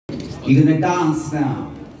You're gonna dance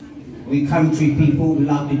now. We country people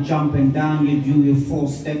love to jump and down. You do your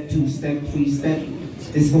 4-step, 2-step, 3-step.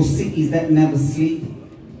 This for cities that never sleep.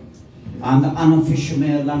 I'm the unofficial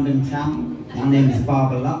mayor of London town. My name is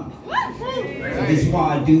Babar. This is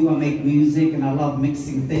what I do. I make music and I love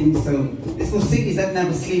mixing things. So this for cities that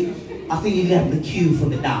never sleep. I think you have the cue for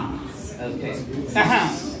the dance. Okay.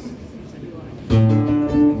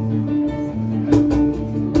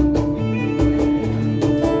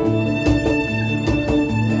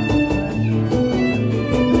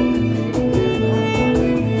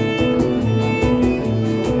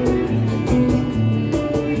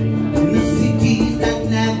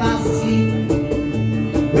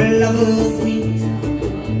 Lovers meet,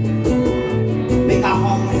 make a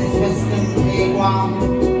home in this western playground,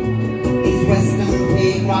 this western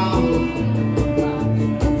playground,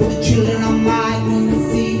 for the children of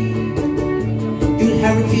migrancy, youth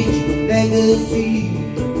heritage legacy,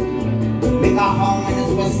 make a home in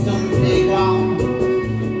this western playground,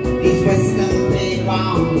 this western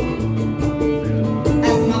playground,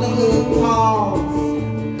 as Mother Earth calls,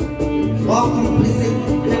 all complicit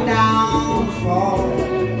in the downfall.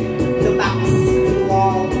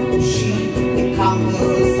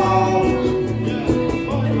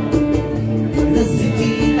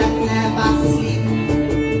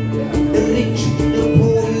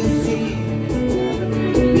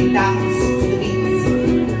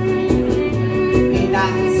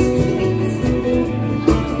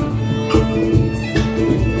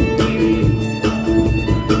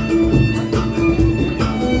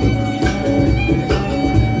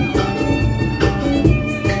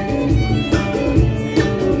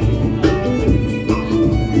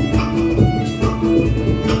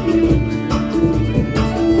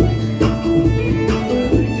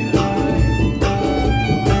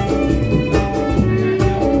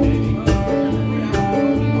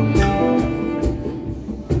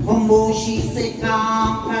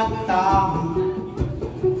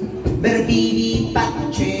 बरबीवी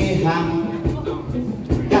बच्चे हम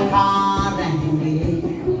यहाँ रहेंगे,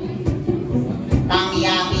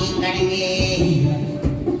 कामयाबी करेंगे,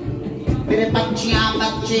 मेरे बच्चियाँ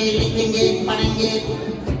बच्चे लिखेंगे पढ़ेंगे,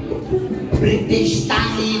 ब्रिटिश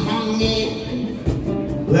ताली होंगे,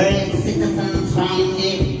 वर्ल्ड सिटीजन्स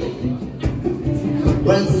होंगे,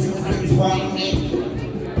 वर्ल्ड सिटीजन्स होंगे,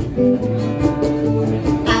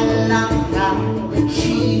 अल्लाह का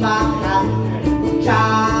शिवा का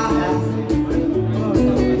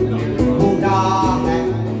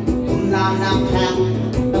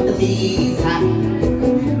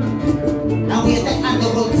Now we're at the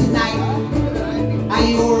Underworld tonight. Are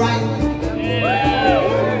you alright?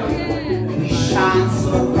 We shine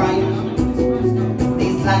so bright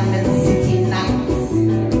these London city nights.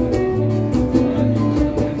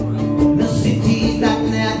 The cities that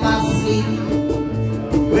never sleep,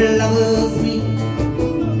 where lovers meet,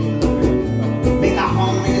 make a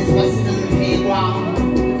home in this western playground,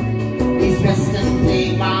 this western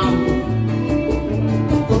playground.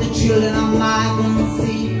 Children of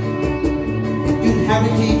migrancy, youth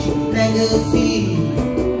heritage legacy,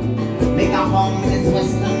 make a home in this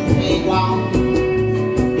western playground,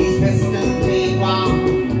 this western playground.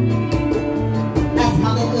 As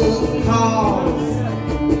Mother Earth calls,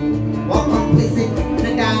 walk complicit in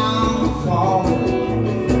the downfall,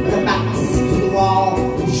 the backs to the wall,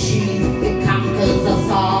 she it conquers us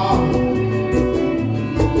all.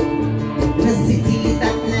 The cities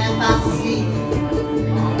that never sleep,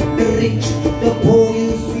 the rich, the poor,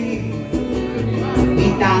 you see. We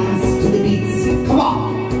dance to the beats. Come on.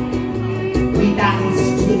 We dance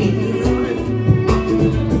to the beats.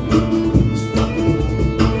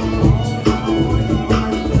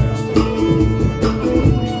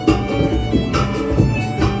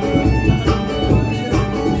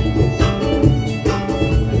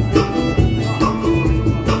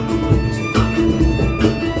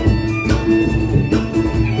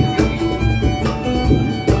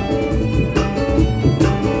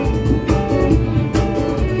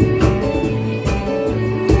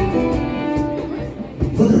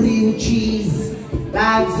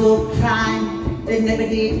 Lives of crime, they never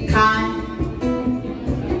did kind.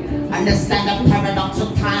 Understand the paradox of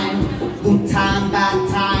time, good time, bad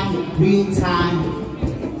time, real time.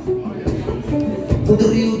 For the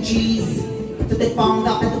real G's, to the found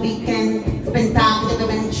up at the weekend, spend time with them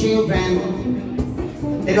and children.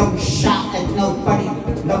 They don't shout at nobody,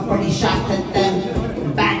 nobody shout at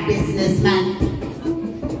them. Bad businessman.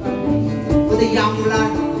 For the young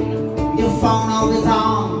blood, your phone always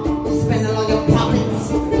on. Spend all your profits,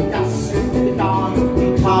 the dust, the dawn,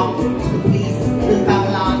 you talk to the police, to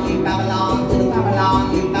Babylon, you Babylon, to the Babylon,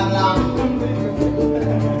 you Babylon.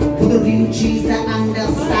 For the refugees that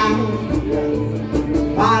understand,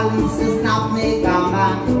 violence does not make a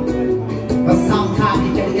man. But sometimes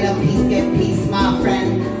you gotta get peace, my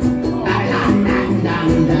friend.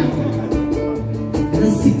 In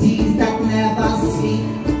the cities that never sleep,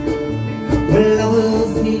 where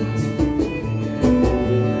lovers meet,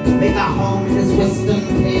 make a home in this western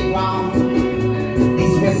playground,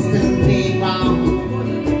 this western playground.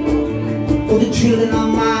 For the children of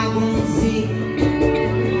migrancy,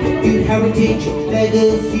 youth heritage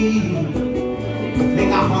legacy, make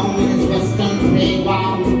a home in this western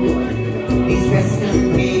playground, this western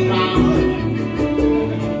playground.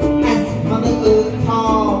 As Mother Earth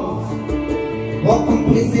calls, walk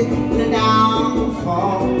complicit in the dark.